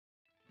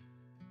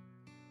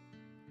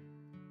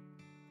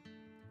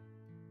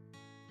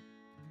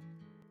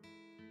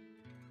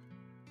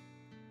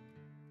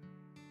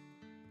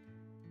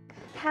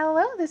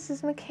Hello, this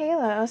is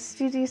Michaela of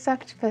Studious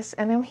Octopus,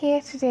 and I'm here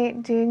today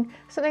doing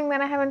something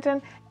that I haven't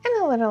done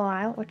in a little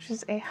while, which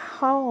is a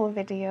haul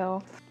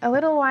video. A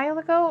little while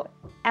ago,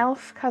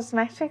 e.l.f.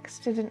 Cosmetics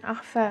did an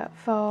offer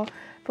for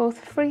both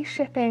free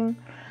shipping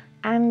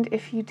and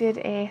if you did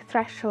a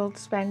threshold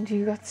spend,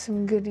 you got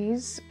some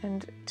goodies,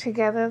 and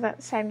together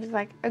that sounded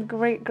like a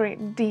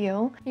great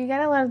deal. You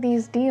get a lot of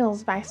these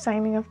deals by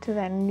signing up to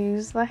their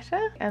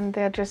newsletter, and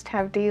they'll just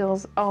have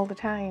deals all the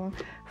time.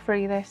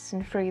 Free this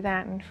and free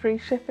that and free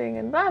shipping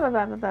and blah blah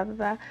blah blah blah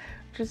blah,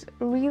 which just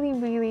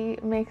really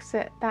makes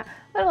it that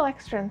little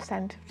extra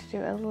incentive to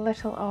do a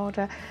little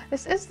order.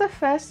 This is the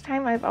first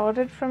time I've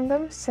ordered from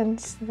them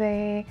since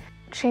they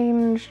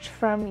changed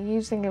from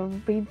using a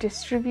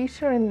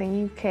redistributor in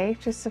the UK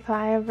to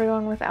supply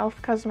everyone with e.l.f.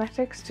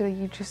 cosmetics to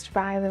you just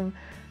buy them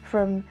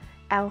from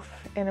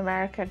e.l.f. in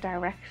America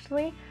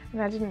directly,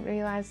 and I didn't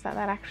realise that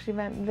that actually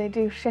meant they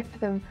do ship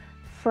them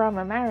from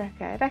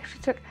America. It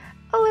actually took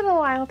a little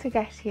while to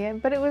get here,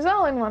 but it was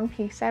all in one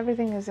piece.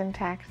 Everything was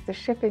intact. The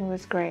shipping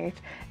was great.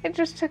 It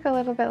just took a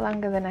little bit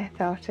longer than I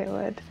thought it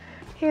would.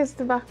 Here's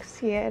the box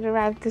here. It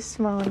arrived this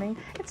morning.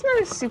 It's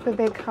not a super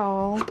big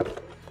haul.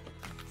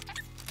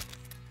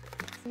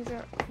 These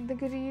are the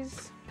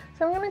goodies.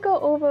 So I'm going to go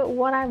over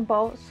what I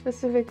bought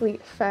specifically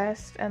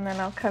first, and then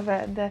I'll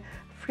cover the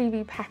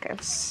freebie pack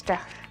of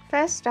stuff.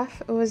 First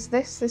off was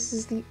this. This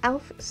is the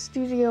e.l.f.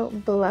 Studio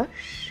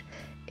Blush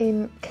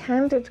in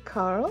Candid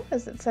Coral,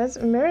 as it says,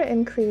 mirror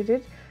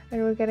included,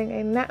 and we're getting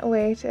a net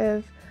weight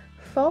of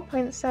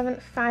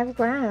 4.75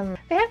 grams.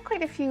 They have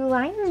quite a few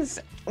lines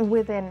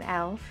within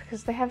e.l.f.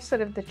 because they have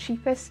sort of the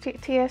cheapest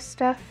tier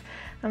stuff,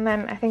 and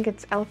then I think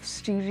it's e.l.f.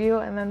 Studio,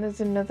 and then there's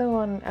another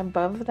one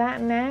above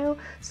that now.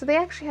 So they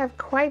actually have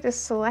quite a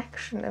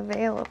selection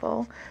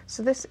available.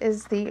 So this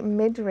is the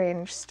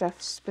mid-range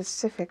stuff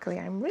specifically.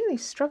 I'm really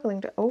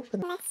struggling to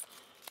open this.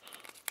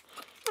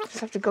 Just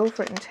have to go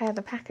for it and tear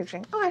the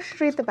packaging. Oh, I should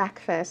read the back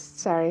first,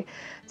 sorry.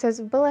 It says,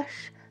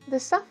 blush. The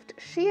soft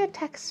sheer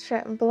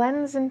texture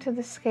blends into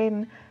the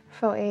skin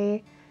for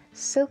a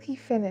silky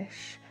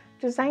finish.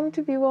 Designed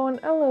to be worn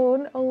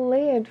alone or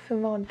layered for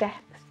more depth.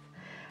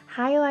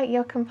 Highlight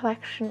your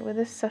complexion with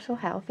a subtle,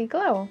 healthy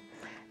glow.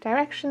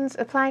 Directions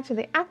apply to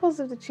the apples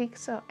of the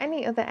cheeks or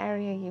any other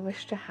area you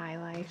wish to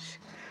highlight.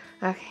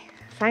 Okay,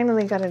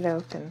 finally got it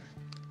open,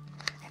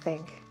 I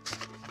think.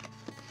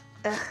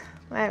 Ugh,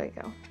 there we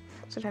go.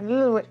 So it had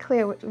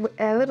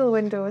a little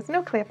window with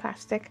no clear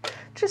plastic,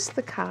 just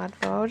the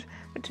cardboard,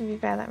 but to be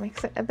fair that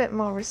makes it a bit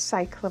more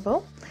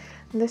recyclable.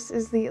 And this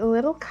is the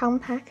little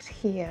compact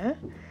here,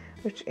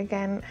 which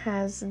again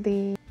has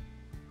the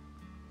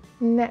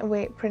net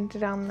weight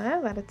printed on there,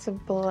 that it's a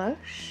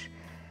blush,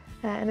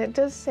 and it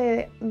does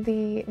say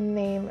the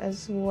name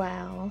as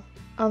well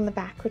on the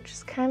back, which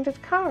is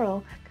Candid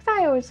Coral, because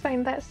I always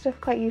find that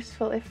stuff quite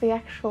useful if the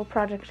actual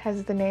product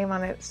has the name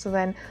on it, so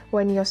then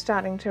when you're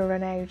starting to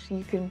run out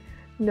you can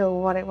know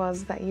what it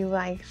was that you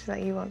liked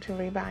that you want to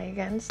rebuy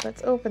again. So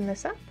let's open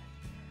this up.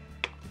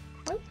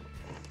 Oh.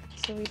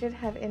 So we did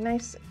have a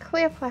nice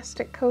clear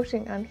plastic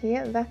coating on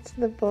here. That's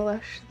the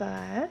blush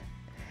there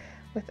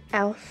with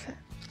e.l.f.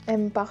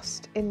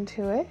 embossed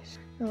into it.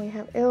 And we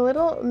have a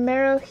little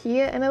mirror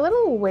here and a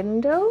little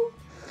window.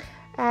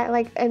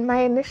 And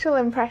my initial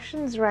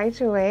impressions right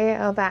away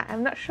are that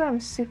I'm not sure I'm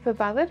super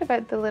bothered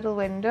about the little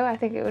window. I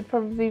think it would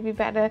probably be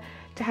better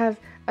to have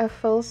a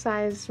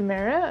full-sized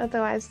mirror,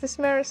 otherwise this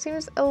mirror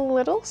seems a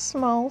little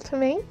small to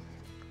me.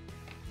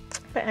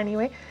 But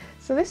anyway,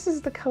 so this is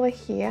the colour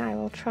here. I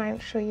will try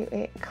and show you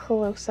a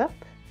close-up.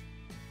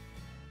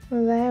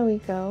 There we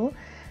go.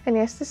 And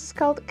yes, this is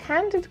called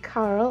Candid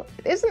Coral.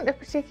 It isn't a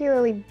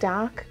particularly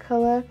dark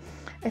colour.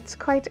 It's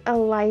quite a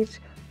light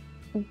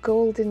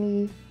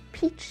goldeny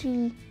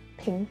peachy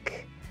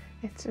pink.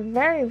 It's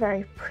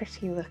very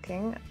pretty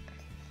looking.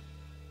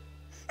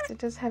 It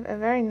does have a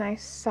very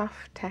nice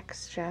soft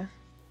texture,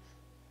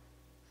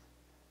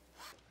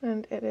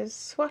 and it is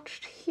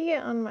swatched here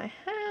on my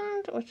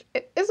hand, which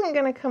it isn't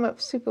going to come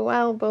up super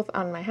well both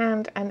on my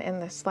hand and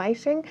in this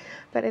lighting,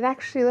 but it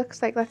actually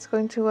looks like that's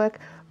going to work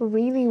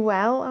really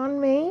well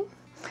on me.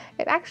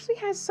 It actually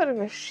has sort of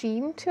a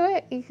sheen to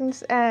it. You can,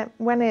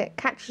 when it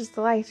catches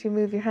the light, you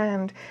move your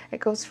hand, it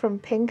goes from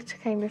pink to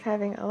kind of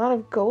having a lot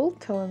of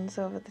gold tones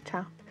over the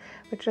top,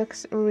 which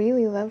looks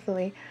really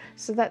lovely.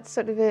 So that's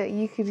sort of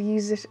you could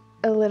use it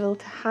a little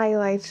to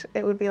highlight.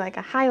 It would be like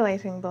a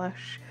highlighting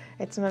blush.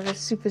 It's not a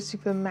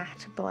super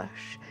matte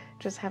blush.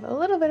 Just have a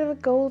little bit of a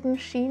golden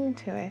sheen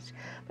to it.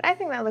 But I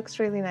think that looks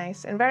really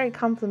nice and very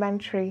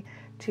complementary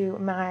to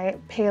my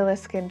paler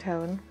skin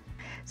tone.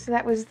 So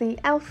that was the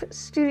e.l.f.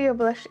 Studio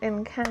Blush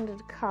in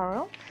Candid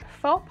Coral.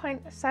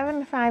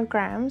 4.75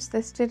 grams.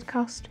 This did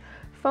cost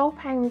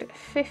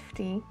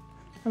 £4.50.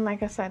 And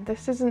like I said,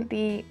 this isn't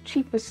the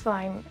cheapest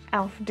line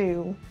e.l.f.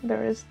 do.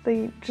 There is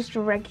the just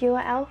regular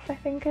e.l.f. I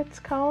think it's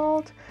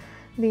called.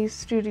 The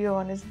Studio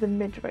one is the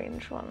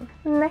mid-range one.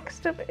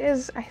 Next up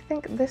is, I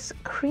think, this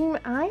cream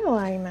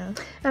eyeliner.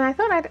 And I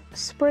thought I'd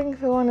spring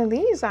for one of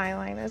these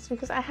eyeliners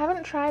because I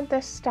haven't tried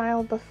this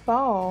style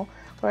before,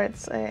 where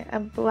it's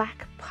a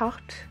black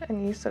pot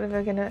and you sort of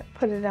are going to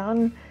put it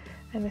on,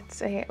 and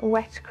it's a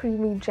wet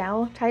creamy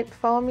gel type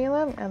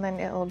formula, and then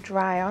it'll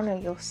dry on, or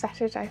you'll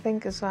set it I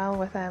think as well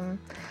with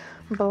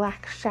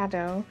black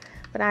shadow.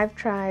 But I've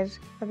tried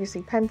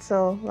obviously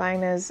pencil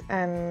liners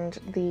and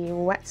the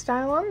wet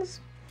style ones.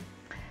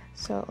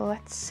 So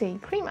let's see.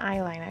 Cream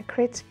eyeliner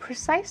creates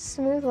precise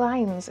smooth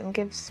lines and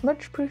gives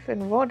smudge proof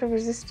and water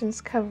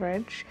resistance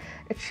coverage.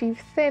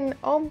 Achieve thin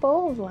or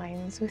bold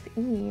lines with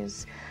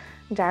ease.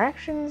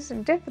 Directions: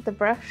 dip the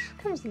brush,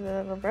 comes with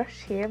a little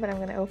brush here, but I'm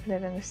going to open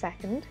it in a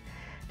second.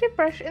 Dip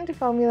brush into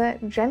formula,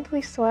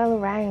 gently swirl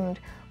around.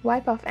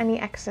 Wipe off any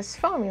excess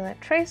formula.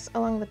 Trace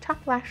along the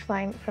top lash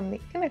line from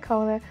the inner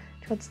corner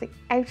towards the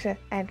outer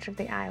edge of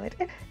the eyelid.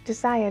 If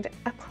desired,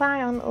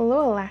 apply on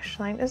lower lash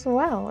line as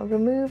well.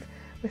 Remove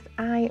with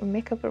eye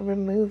makeup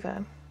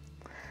remover.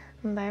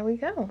 And there we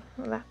go.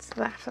 That's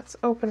that. Let's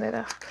open it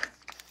up.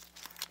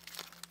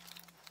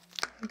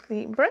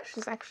 The brush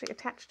is actually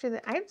attached to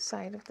the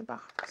outside of the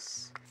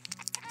box.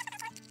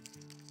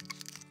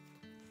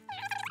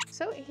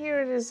 So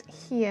here it is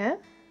here.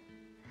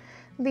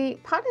 The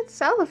pot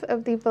itself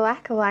of the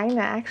black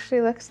liner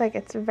actually looks like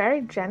it's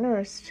very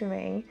generous to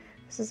me.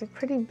 This is a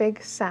pretty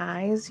big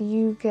size.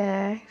 You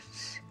get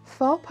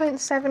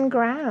 4.7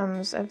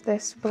 grams of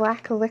this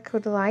black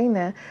liquid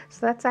liner.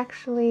 So that's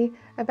actually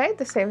about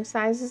the same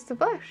size as the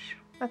blush.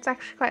 That's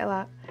actually quite a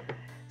lot.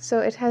 So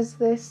it has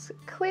this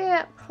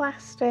clear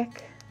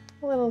plastic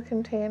little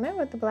container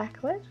with the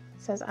black lid.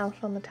 It says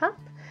e.l.f. on the top.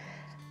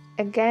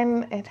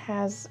 Again, it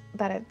has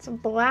that it's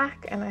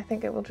black, and I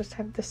think it will just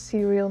have the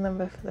serial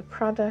number for the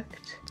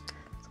product.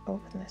 Let's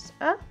open this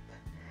up.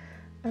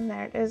 And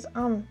there it is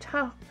on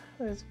top.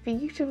 It is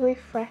beautifully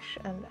fresh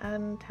and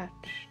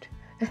untouched.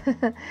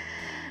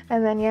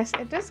 And then yes,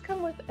 it does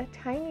come with a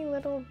tiny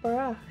little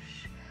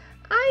brush.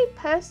 I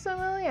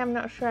personally, I'm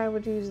not sure I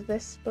would use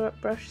this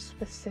brush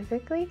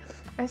specifically.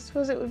 I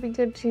suppose it would be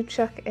good to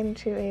chuck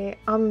into a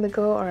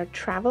on-the-go or a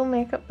travel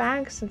makeup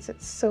bag since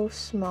it's so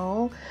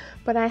small.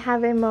 But I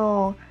have a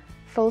more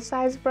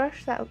full-size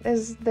brush that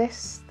is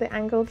this, the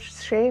angled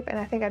shape, and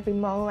I think I'd be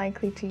more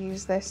likely to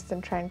use this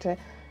than trying to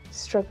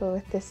struggle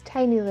with this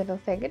tiny little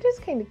thing. It is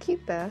kind of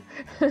cute though.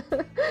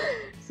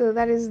 So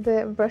that is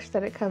the brush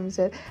that it comes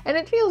with, and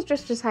it feels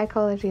just as high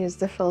quality as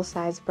the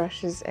full-size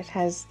brushes. It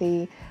has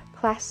the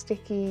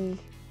plasticky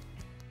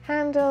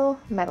handle,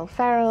 metal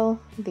ferrule,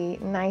 the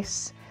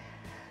nice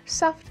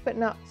soft but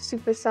not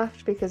super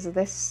soft, because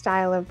this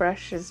style of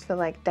brush is for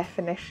like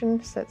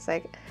definition, so it's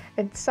like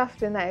it's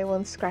soft in that it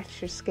won't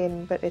scratch your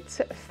skin, but it's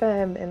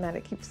firm in that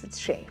it keeps its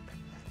shape,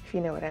 if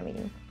you know what I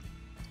mean.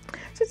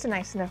 So it's a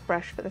nice enough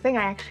brush, but the thing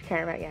I actually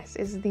care about, yes,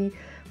 is the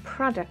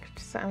product.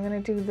 So I'm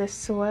going to do this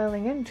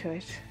swirling into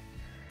it.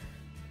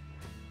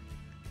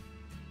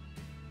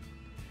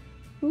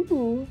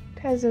 Ooh, it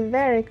has a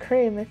very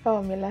creamy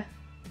formula.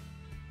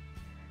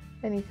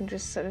 And you can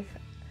just sort of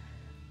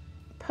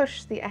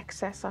push the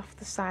excess off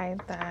the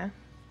side there.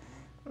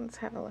 Let's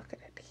have a look at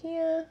it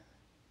here.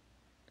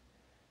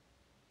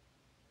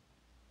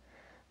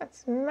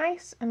 That's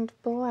nice and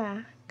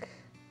black.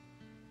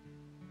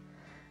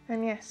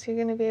 And yes, you're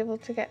going to be able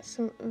to get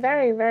some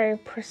very, very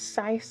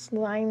precise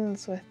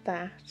lines with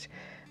that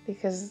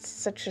because it's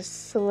such a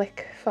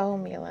slick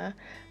formula.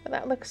 But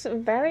that looks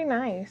very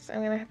nice. I'm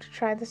going to have to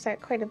try this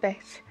out quite a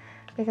bit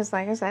because,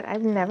 like I said,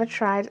 I've never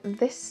tried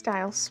this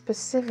style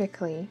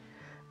specifically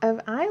of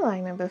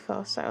eyeliner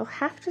before, so I'll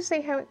have to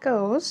see how it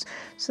goes.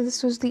 So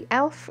this was the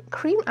e.l.f.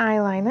 cream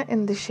eyeliner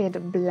in the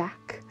shade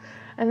black,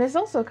 and this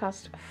also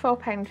cost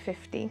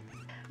 £4.50.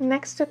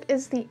 Next up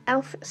is the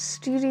e.l.f.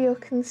 Studio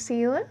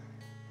Concealer.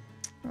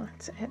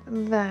 That's it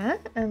there,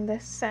 and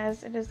this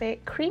says it is a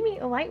creamy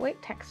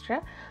lightweight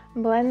texture,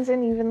 blends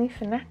in evenly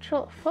for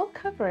natural full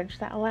coverage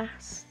that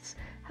lasts,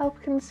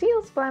 help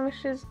conceals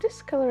blemishes,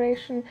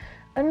 discoloration,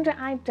 under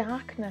eye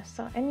darkness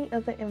or any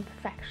other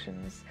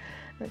imperfections.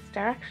 And its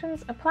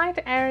directions: apply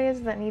to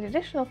areas that need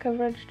additional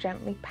coverage,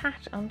 gently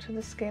pat onto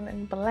the skin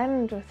and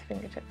blend with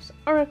fingertips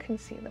or a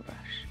concealer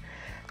brush.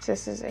 So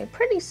this is a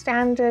pretty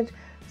standard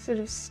sort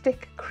of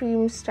stick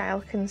cream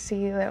style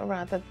concealer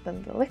rather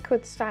than the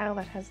liquid style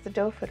that has the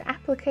doe foot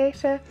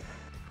applicator.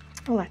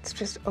 Let's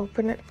just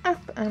open it up,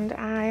 and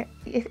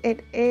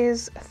it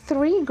is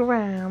 3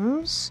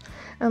 grams,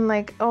 and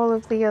like all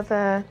of the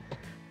other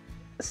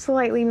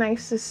slightly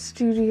nicer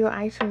studio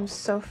items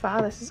so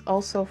far, this is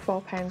also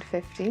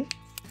 £4.50.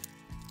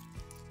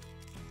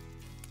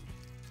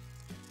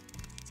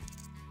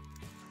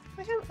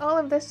 I have all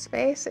of this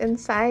space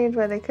inside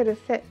where they could have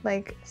fit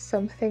like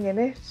something in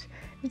it.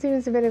 It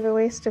seems a bit of a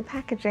waste of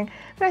packaging,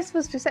 but I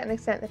suppose to a certain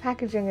extent the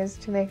packaging is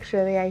to make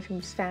sure the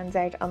item stands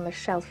out on the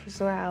shelf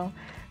as well,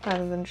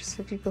 rather than just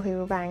for people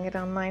who are buying it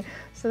online.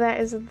 So that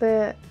is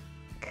the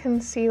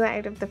concealer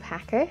out of the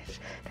packet.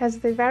 It has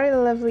the very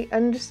lovely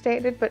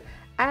understated, but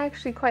I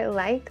actually quite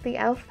like the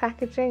e.l.f.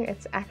 packaging.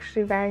 It's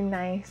actually very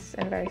nice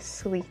and very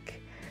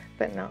sleek,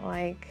 but not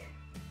like,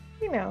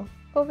 you know,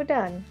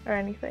 overdone or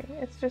anything.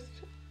 It's just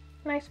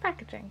nice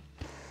packaging.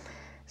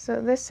 So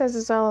this says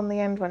as well on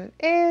the end what it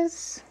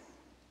is.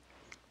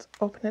 Let's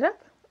open it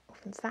up.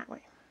 Opens that way.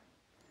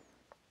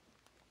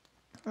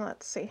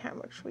 Let's see how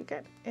much we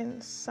get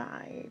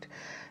inside.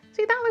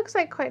 See, that looks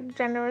like quite a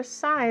generous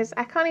size.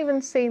 I can't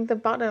even see the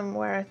bottom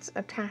where it's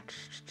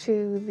attached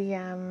to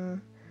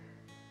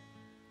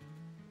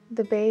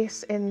the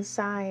base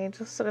inside.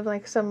 Sort of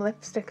like some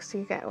lipsticks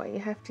you get where you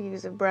have to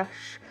use a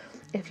brush.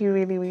 If you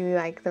really, really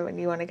like them and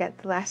you want to get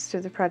the last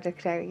of the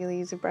product out, you'll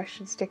use a brush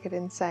and stick it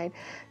inside.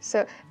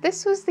 So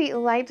this was the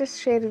lightest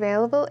shade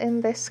available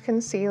in this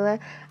concealer.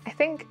 I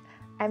think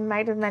I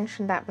might have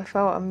mentioned that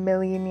before a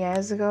million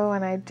years ago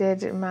when I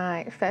did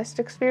my first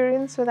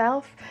experience with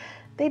e.l.f.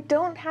 They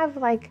don't have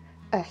like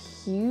a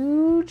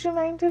huge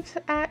amount of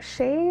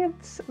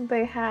shades.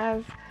 They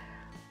have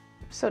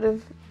sort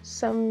of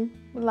some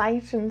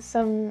light and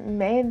some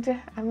mid.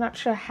 I'm not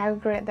sure how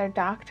great their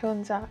dark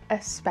tones are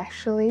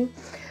especially.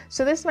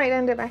 So this might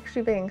end up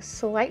actually being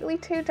slightly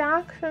too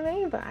dark for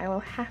me, but I will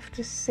have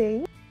to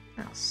see.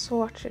 I'll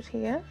swatch it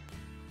here.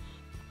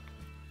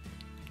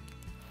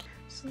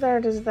 So there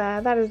it is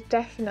there. That is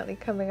definitely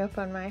coming up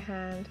on my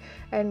hand.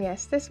 And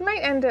yes, this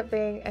might end up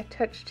being a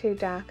touch too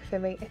dark for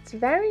me. It's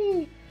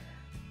very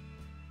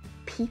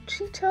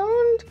peachy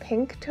toned,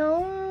 pink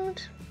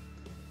toned.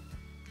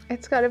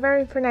 It's got a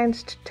very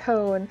pronounced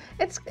tone.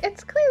 It's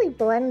clearly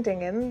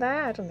blending in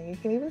there. I don't think you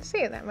can even see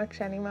it that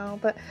much anymore,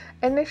 but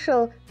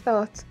initial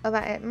thoughts are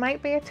that it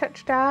might be a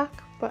touch dark,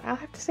 but I'll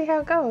have to see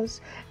how it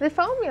goes. The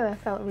formula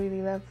felt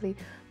really lovely,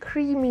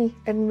 creamy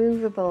and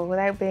movable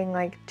without being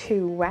like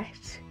too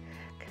wet.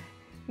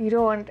 You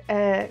don't want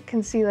a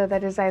concealer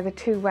that is either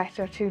too wet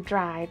or too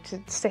dry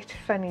to sit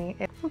funny.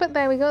 But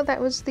there we go,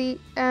 that was the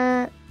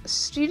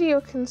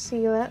Studio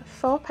Concealer,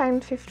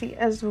 £4.50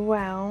 as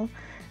well.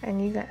 And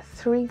you get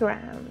 3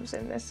 grams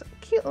in this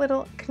cute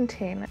little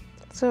container.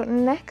 So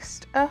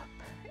next up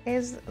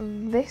is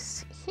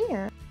this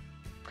here.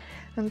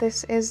 And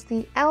this is the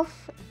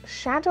e.l.f.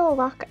 Shadow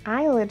Lock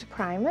Eyelid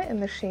Primer in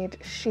the shade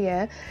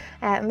Sheer.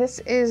 And this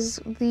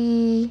is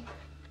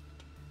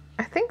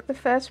I think the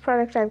first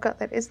product I've got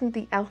that isn't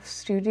the e.l.f.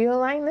 Studio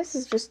line. This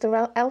is just the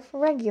e.l.f.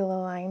 regular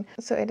line.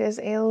 So it is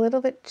a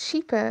little bit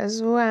cheaper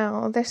as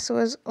well. This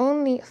was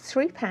only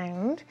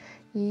 £3.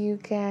 You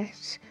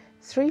get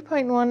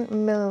 3.1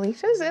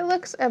 milliliters. It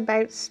looks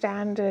about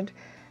standard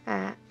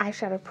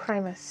eyeshadow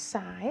primer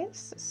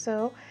size.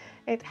 So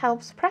it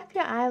helps prep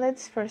your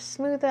eyelids for a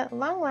smoother,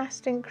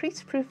 long-lasting,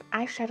 crease-proof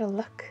eyeshadow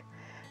look.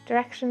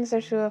 Directions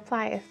are to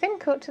apply a thin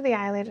coat to the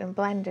eyelid and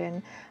blend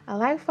in.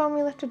 Allow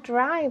formula to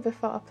dry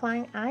before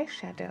applying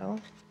eyeshadow.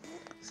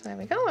 So there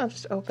we go, I'll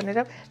just open it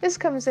up. This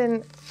comes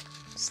in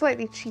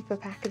slightly cheaper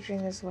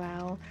packaging as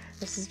well.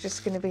 This is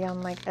just going to be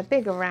on like a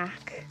big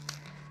rack,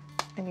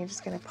 and you're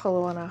just going to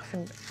pull one off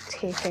and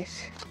tape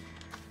it,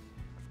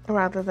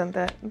 rather than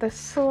the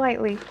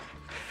slightly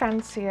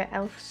fancier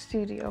e.l.f.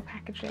 Studio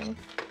packaging.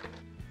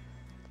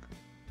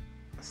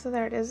 So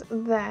there it is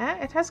there.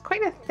 It has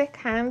quite a thick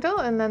handle,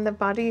 and then the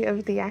body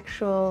of the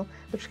actual,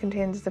 which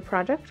contains the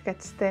product,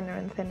 gets thinner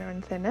and thinner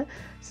and thinner.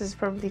 This is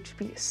probably to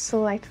be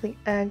slightly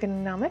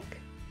ergonomic.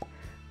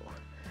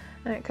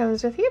 And it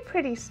comes with your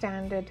pretty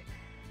standard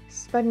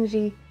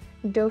spongy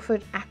doe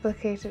foot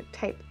applicator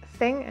type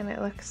thing, and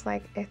it looks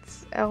like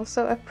it's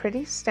also a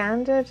pretty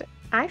standard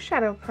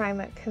eyeshadow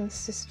primer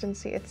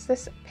consistency. It's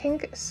this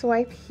pink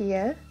swipe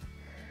here,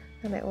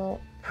 and it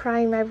will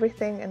prime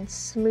everything and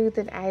smooth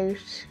it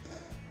out.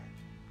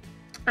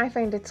 I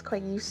find it's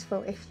quite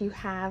useful if you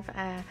have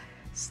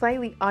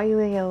slightly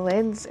oilier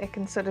lids. It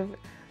can sort of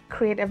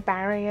create a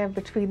barrier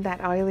between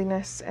that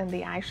oiliness and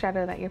the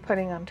eyeshadow that you're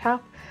putting on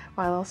top,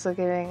 while also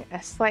giving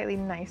a slightly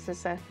nicer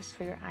surface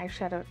for your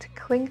eyeshadow to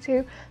cling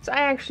to. So I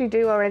actually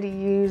do already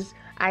use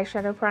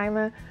eyeshadow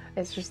primer.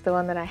 It's just the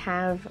one that I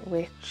have,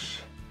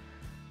 which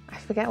I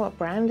forget what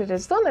brand it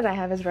is. The one that I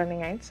have is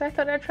running out, so I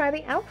thought I'd try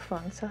the e.l.f.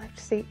 one. So I'll have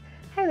to see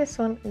how this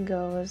one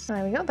goes.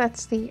 There we go,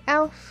 that's the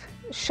e.l.f.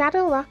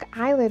 Shadow Lock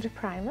Eyelid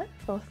Primer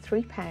for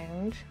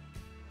 £3.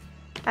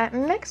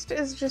 Next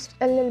is just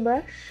a little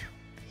brush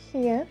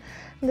here.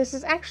 This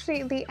is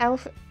actually the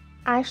e.l.f.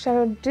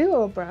 eyeshadow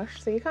duo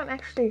brush, so you can't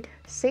actually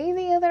see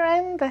the other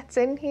end that's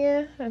in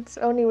here. It's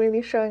only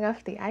really showing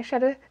off the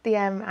eyeshadow, the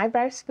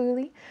eyebrow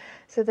spoolie.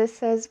 So this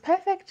says,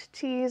 perfect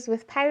to use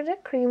with powder,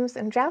 creams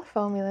and gel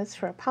formulas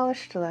for a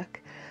polished look.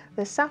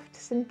 The soft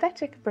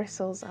synthetic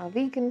bristles are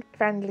vegan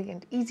friendly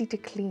and easy to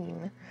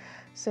clean.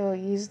 So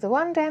use the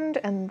wand end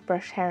and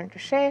brush hair into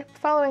shape,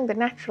 following the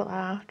natural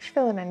arch,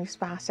 fill in any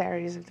sparse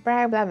areas of the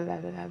brow, blah blah blah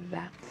blah blah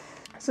blah.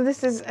 So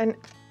this is an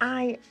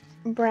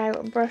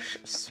eyebrow brush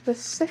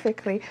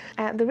specifically.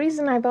 The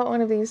reason I bought one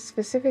of these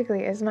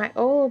specifically is my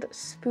old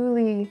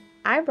spoolie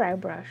eyebrow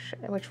brush,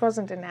 which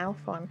wasn't an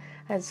e.l.f. one,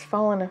 has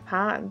fallen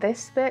apart.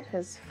 This bit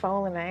has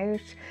fallen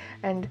out,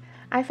 and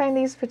I find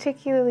these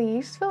particularly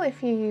useful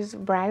if you use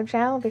brow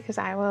gel, because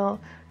I will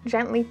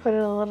gently put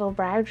a little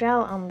brow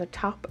gel on the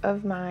top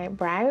of my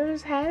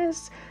brows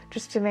hairs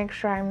just to make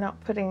sure I'm not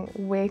putting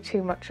way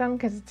too much on,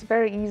 because it's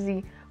very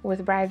easy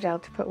with brow gel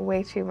to put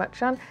way too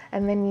much on,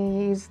 and then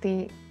you use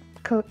the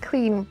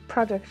clean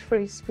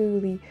product-free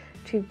spoolie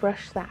to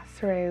brush that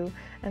through,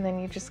 and then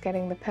you're just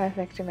getting the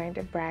perfect amount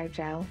of brow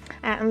gel.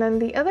 And then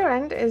the other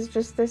end is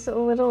just this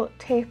little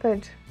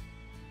tapered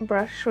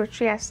brush,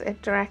 which, yes,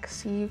 it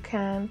directs you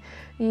can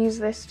use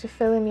this to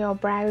fill in your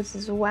brows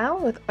as well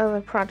with other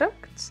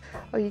products,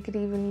 or you could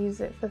even use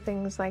it for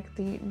things like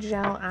the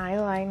gel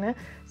eyeliner,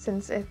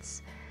 since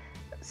it's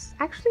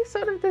actually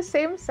sort of the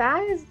same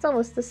size. It's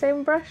almost the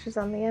same brush as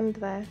on the end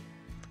there,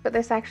 but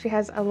this actually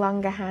has a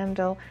longer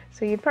handle,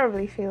 so you'd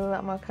probably feel a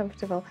lot more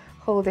comfortable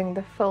holding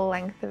the full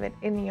length of it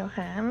in your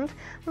hand.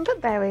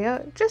 But there we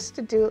go, just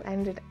a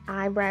dual-ended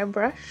eyebrow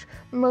brush,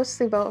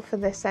 mostly bought for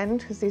this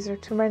end because these are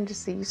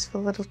tremendously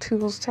useful little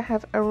tools to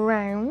have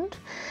around.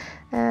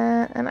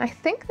 And I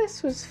think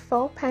this was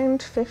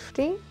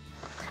 £4.50,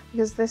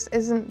 because this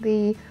isn't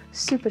the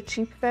super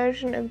cheap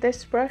version of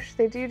this brush.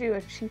 They do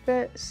a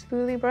cheaper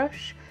spoolie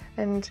brush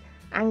and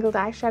angled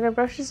eyeshadow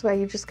brushes where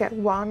you just get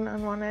one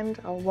on one end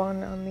or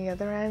one on the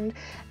other end,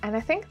 and I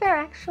think they're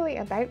actually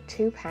about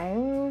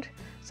 £2.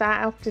 So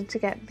I opted to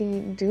get the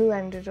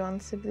dual-ended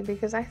one simply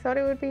because I thought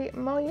it would be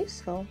more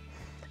useful,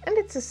 and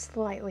it's a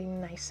slightly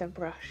nicer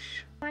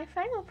brush. My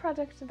final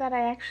product that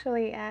I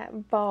actually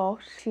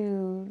bought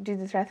to do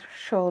the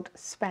threshold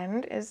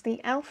spend is the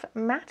e.l.f.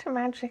 Matte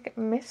Magic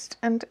Mist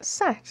and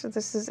Set.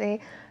 This is a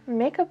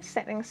makeup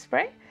setting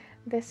spray.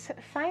 This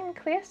fine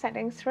clear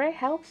setting spray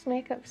helps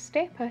makeup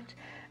stay put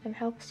and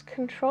helps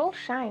control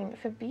shine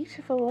for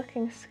beautiful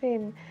looking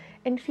skin,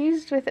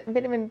 infused with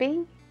vitamin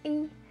B,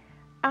 E,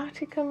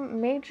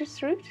 Articum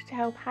Majoris root to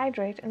help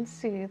hydrate and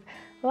soothe.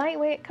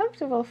 Lightweight,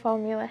 comfortable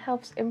formula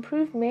helps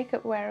improve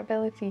makeup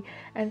wearability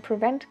and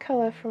prevent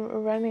colour from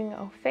running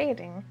or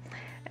fading.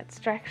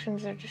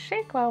 Instructions are to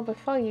shake well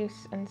before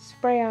use and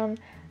spray on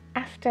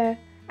after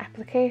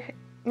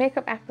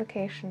makeup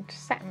application to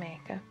set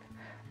makeup,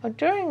 or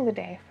during the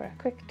day for a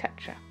quick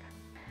touch-up.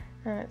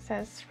 And it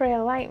says spray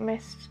a light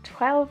mist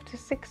 12 to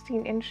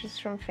 16 inches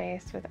from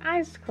face with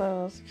eyes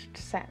closed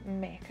to set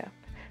makeup.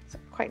 So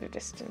quite a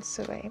distance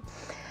away.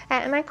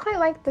 And I quite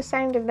like the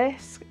sound of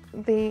this.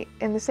 For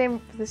the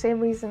same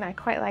reason I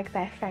quite like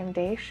their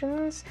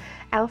foundations.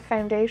 e.l.f.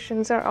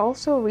 foundations are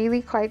also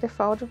really quite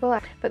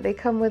affordable, but they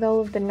come with all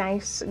of the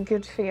nice,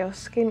 good for your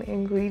skin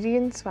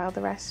ingredients, while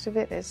the rest of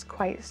it is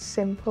quite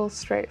simple,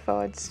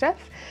 straightforward stuff.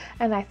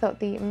 And I thought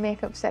the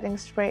makeup setting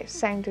spray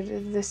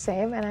sounded the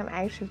same, and I'm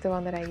out of the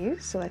one that I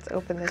use, so let's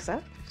open this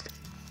up.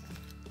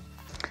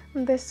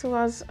 This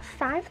was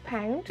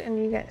 £5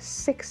 and you get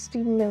 60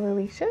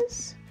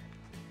 millilitres.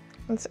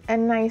 It's a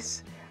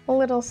nice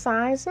little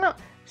size, not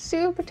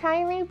super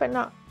tiny, but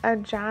not a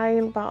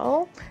giant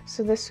bottle.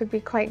 So this would be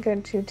quite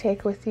good to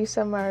take with you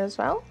somewhere as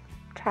well.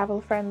 Travel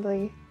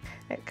friendly.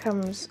 It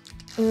comes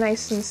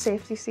nice and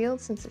safety sealed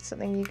since it's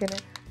something you're going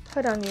to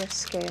put on your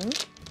skin.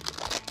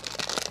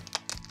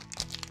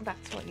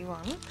 That's what you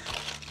want.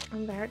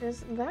 And there it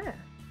is there.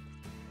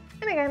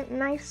 And again,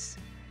 nice,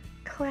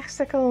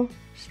 classical,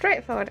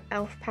 straightforward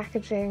e.l.f.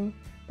 packaging.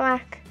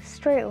 Black,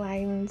 straight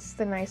lines,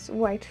 the nice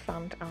white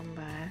font on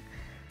there.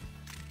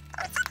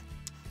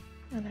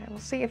 And I will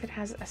see if it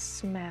has a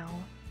smell.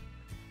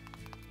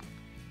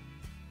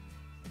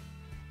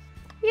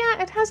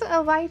 Yeah, it has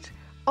a light,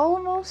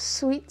 almost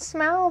sweet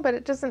smell, but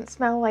it doesn't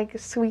smell like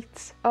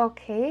sweets or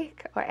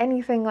cake or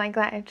anything like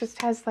that. It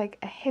just has like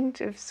a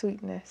hint of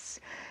sweetness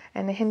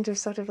and a hint of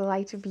sort of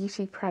light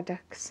beauty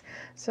products.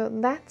 So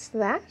that's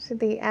that,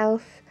 the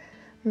e.l.f.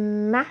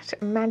 Matte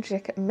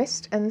Magic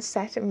Mist and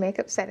Set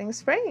Makeup Setting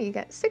Spray. You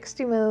get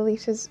 60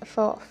 millilitres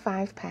for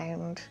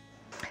 £5.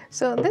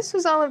 So this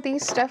was all of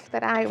these stuff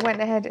that I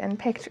went ahead and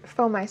picked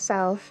for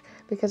myself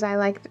because I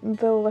liked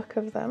the look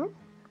of them.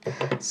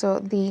 So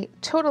the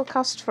total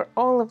cost for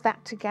all of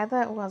that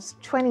together was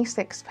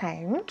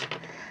 £26,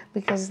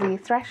 because the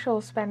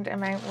threshold spend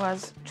amount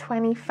was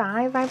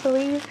 £25, I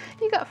believe.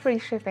 You got free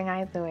shipping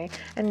either way,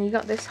 and you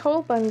got this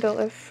whole bundle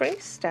of free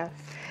stuff,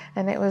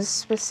 and it was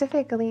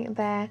specifically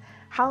their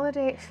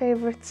Holiday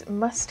Favourites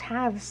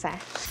Must-Have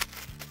set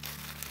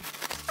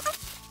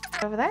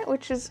over there,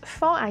 which is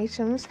 4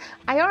 items.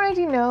 I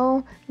already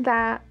know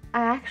that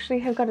I actually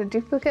have got a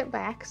duplicate by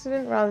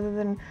accident rather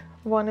than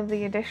one of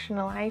the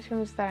additional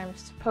items that I'm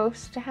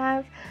supposed to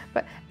have,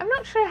 but I'm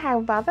not sure how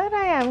bothered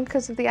I am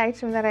because of the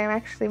item that I'm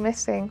actually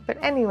missing. But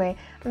anyway,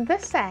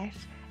 this set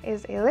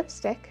is a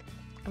lipstick,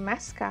 a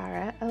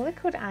mascara, a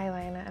liquid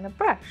eyeliner and a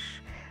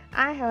brush.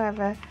 I,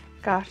 however,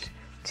 got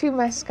 2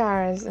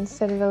 mascaras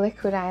instead of a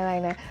liquid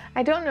eyeliner.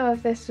 I don't know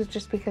if this was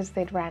just because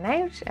they'd ran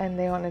out and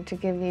they wanted to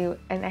give you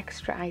an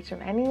extra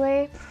item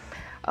anyway,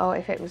 or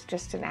if it was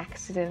just an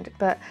accident,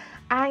 but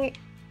I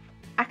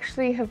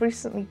actually have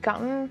recently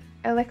gotten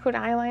a liquid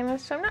eyeliner,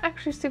 so I'm not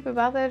actually super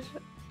bothered,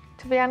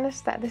 to be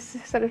honest, that this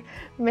sort of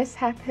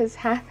mishap has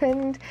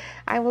happened.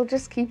 I will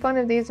just keep one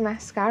of these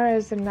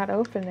mascaras and not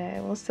open it.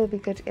 It will still be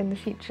good in the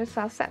future,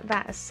 so I'll set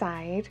that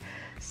aside.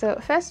 So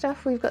first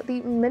off, we've got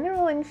the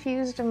mineral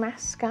infused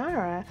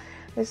mascara.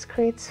 This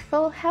creates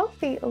full,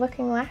 healthy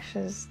looking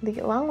lashes. The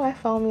longwear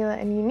formula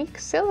and unique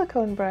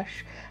silicone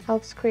brush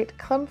helps create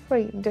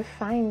clump-free,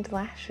 defined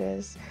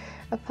lashes.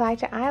 Apply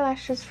to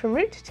eyelashes from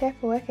root to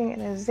tip, working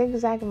in a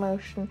zigzag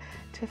motion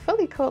to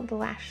fully coat the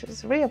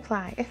lashes.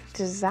 Reapply if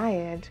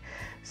desired.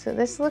 So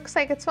this looks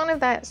like it's one of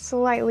that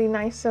slightly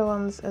nicer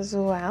ones as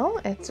well.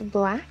 It's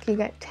black. You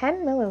get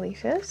 10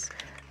 milliliters.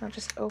 I'll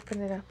just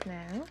open it up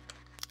now.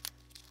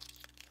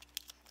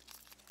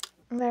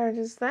 There it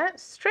is there.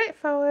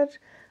 Straightforward,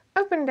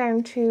 up and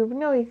down tube,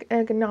 no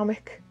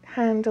ergonomic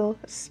handle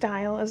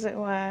style as it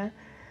were.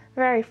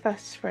 Very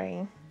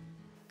fuss-free.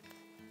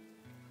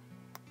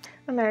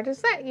 And there it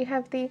is there. You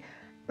have the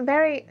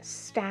very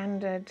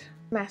standard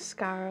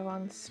mascara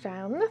one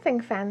style.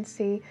 Nothing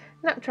fancy,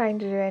 not trying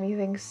to do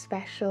anything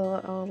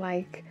special or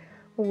like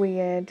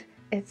weird.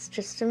 It's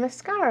just a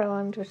mascara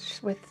wand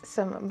with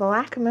some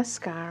black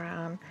mascara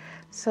on.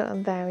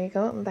 So there we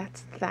go, and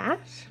that's that.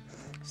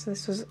 So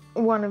this was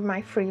one of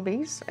my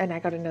freebies, and I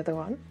got another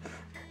one.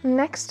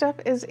 Next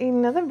up is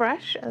another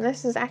brush, and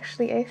this is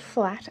actually a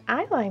flat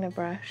eyeliner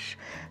brush.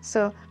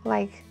 So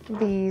like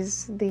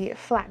these, the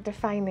flat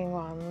defining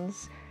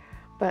ones,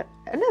 but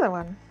another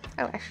one.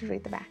 Oh, I should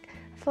read the back.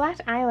 Flat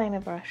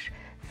eyeliner brush.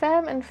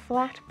 Firm and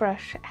flat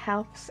brush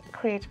helps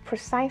create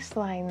precise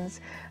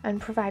lines and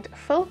provide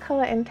full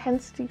color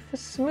intensity for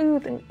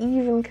smooth and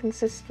even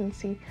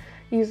consistency.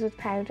 Use with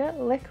powder,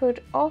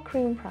 liquid or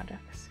cream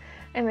products.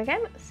 And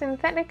again,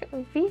 synthetic,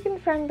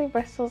 vegan-friendly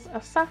bristles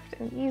are soft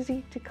and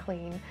easy to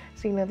clean.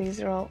 So you know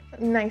these are all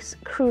nice,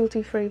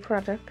 cruelty-free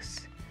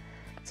products.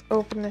 Let's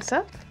open this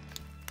up.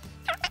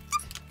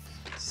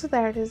 So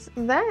there it is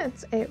there.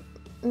 It's a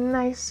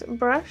nice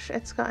brush.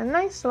 It's got a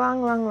nice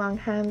long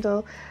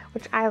handle,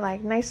 which I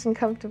like, nice and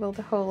comfortable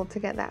to hold to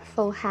get that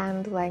full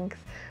hand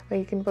length where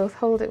you can both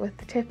hold it with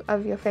the tip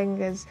of your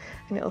fingers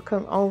and it'll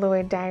come all the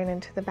way down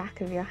into the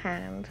back of your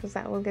hand, because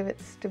that will give it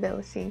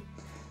stability.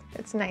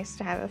 It's nice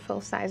to have a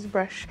full-size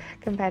brush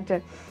compared to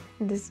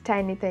this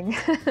tiny thing.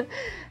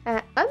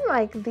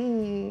 Unlike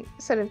the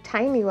sort of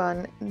tiny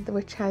one,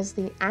 which has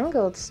the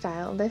angled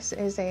style, this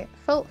is a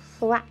full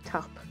flat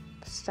top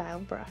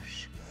style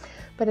brush.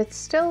 But it's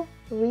still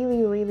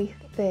really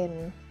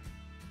thin.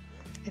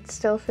 It's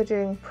still for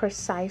doing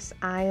precise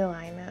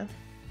eyeliner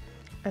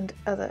and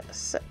other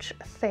such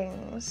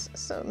things.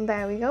 So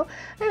there we go.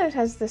 And it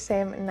has the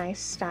same nice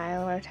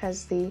style where it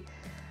has the,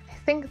 I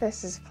think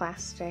this is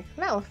plastic,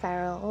 metal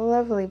ferrule,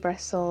 lovely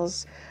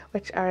bristles,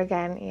 which are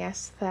again,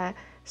 yes, they're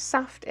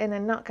soft in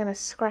and not going to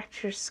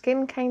scratch your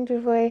skin kind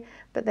of way,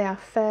 but they are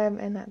firm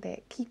in that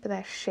they keep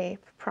their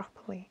shape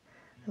properly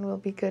and will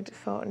be good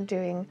for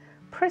doing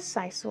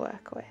precise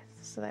work with.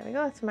 So there we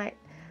go, that's my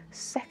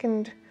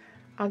second,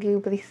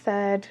 arguably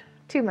third,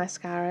 two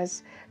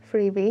mascaras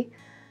freebie.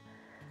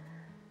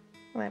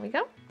 There we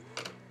go.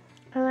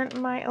 And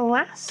then my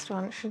last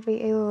one should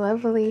be a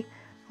lovely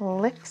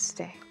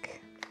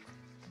lipstick.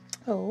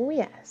 Oh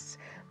yes,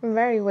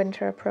 very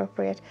winter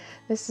appropriate.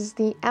 This is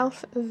the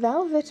e.l.f.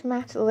 Velvet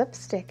Matte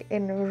Lipstick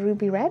in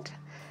Ruby Red.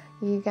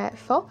 You get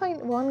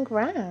 4.1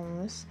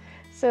 grams.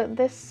 So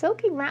this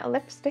silky matte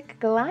lipstick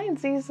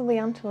glides easily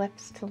onto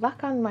lips to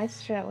lock on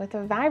moisture with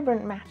a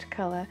vibrant matte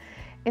colour,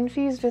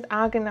 infused with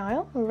argan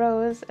oil,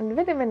 rose and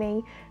vitamin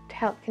E to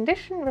help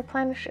condition,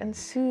 replenish and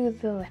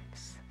soothe the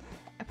lips.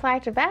 Apply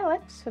to bare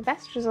lips. For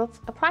best results,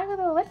 apply with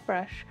a lip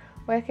brush,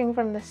 working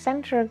from the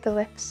centre of the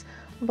lips,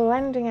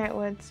 blending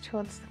outwards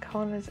towards the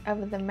corners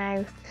of the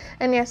mouth.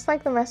 And yes,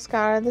 like the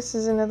mascara, this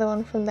is another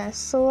one from their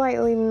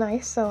slightly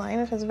nicer line.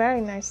 It has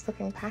very nice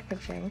looking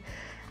packaging.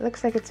 It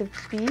looks like it's a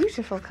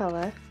beautiful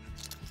colour.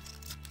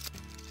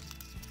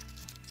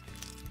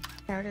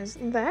 There it is.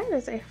 There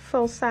is a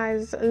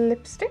full-size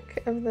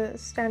lipstick of the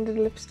standard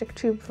lipstick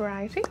tube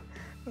variety.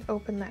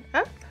 Open that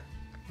up.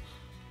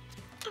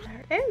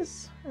 There it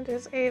is. It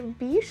is a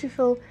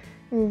beautiful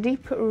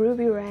deep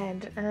ruby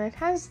red, and it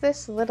has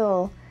this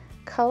little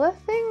colour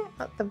thing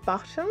at the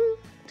bottom.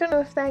 I don't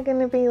know if they're going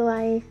to be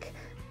like,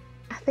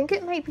 I think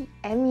it might be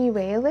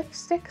MUA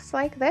lipsticks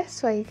like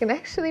this, where you can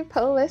actually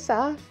pull this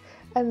off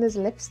and there's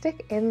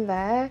lipstick in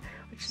there,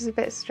 which is a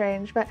bit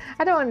strange, but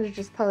I don't want to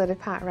just pull it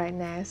apart right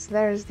now. So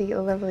there's the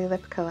lovely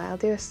lip colour. I'll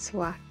do a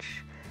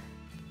swatch.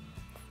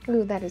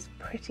 Ooh, that is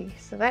pretty.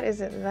 So that is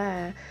it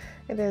there.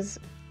 It is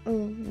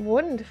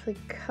wonderfully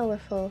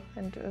colourful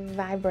and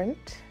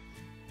vibrant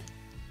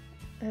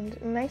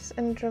and nice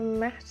and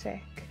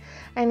dramatic.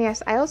 And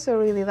yes, I also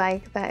really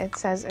like that it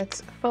says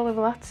it's full of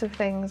lots of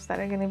things that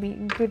are going to be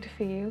good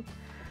for you.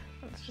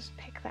 Let's just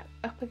pick that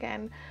up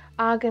again.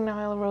 Argan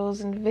oil,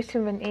 rose and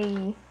vitamin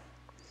E.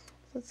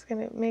 So it's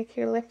going to make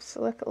your lips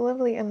look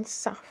lovely and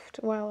soft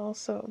while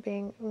also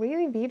being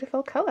really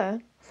beautiful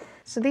colour.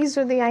 So these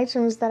are the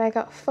items that I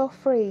got for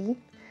free.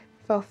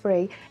 For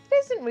free. It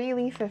isn't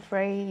really for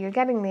free. You're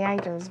getting the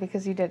items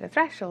because you did a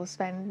threshold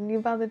spend and you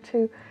bothered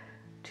to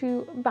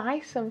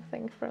buy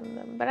something from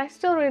them. But I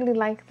still really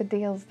like the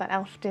deals that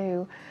e.l.f.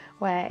 do,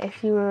 where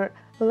if you were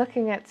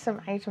looking at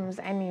some items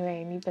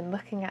anyway and you've been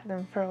looking at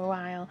them for a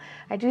while,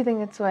 I do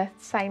think it's worth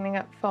signing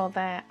up for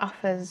their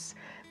offers,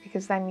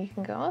 because then you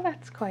can go, oh,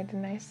 that's quite a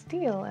nice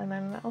deal, and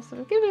then also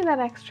give you that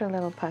extra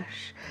little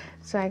push.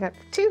 So I got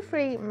 2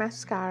 free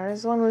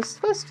mascaras. One was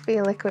supposed to be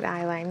a liquid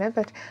eyeliner,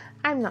 but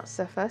I'm not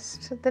so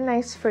fussed. The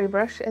nice free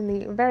brush and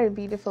the very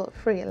beautiful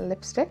free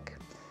lipstick.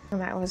 And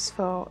that was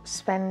for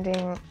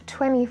spending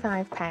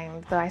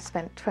 £25, though I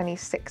spent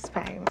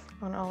 £26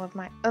 on all of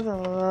my other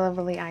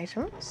lovely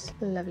items.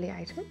 Lovely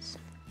items.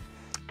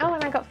 Oh,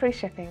 and I got free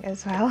shipping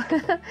as well.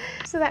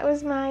 So that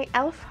was my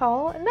e.l.f.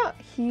 haul. Not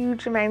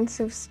huge amounts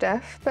of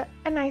stuff, but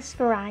a nice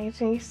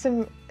variety.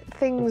 Some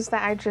things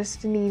that I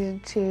just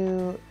needed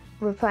to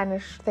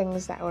replenish,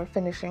 things that were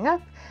finishing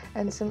up,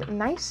 and some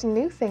nice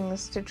new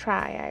things to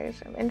try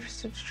out. I'm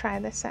interested to try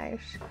this out.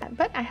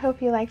 But I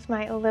hope you liked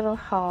my little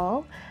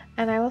haul,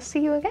 and I will see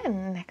you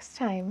again next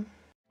time.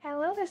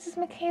 Hello, this is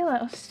Michaela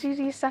of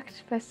Studious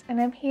Octopus,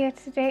 and I'm here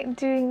today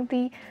doing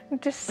the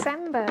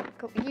December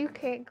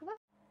UK Glove.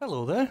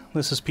 Hello there,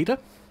 this is Peter.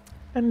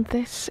 And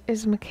this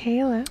is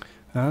Michaela.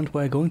 And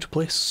we're going to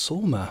play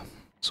Soma.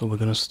 So we're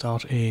going to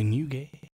start a new game.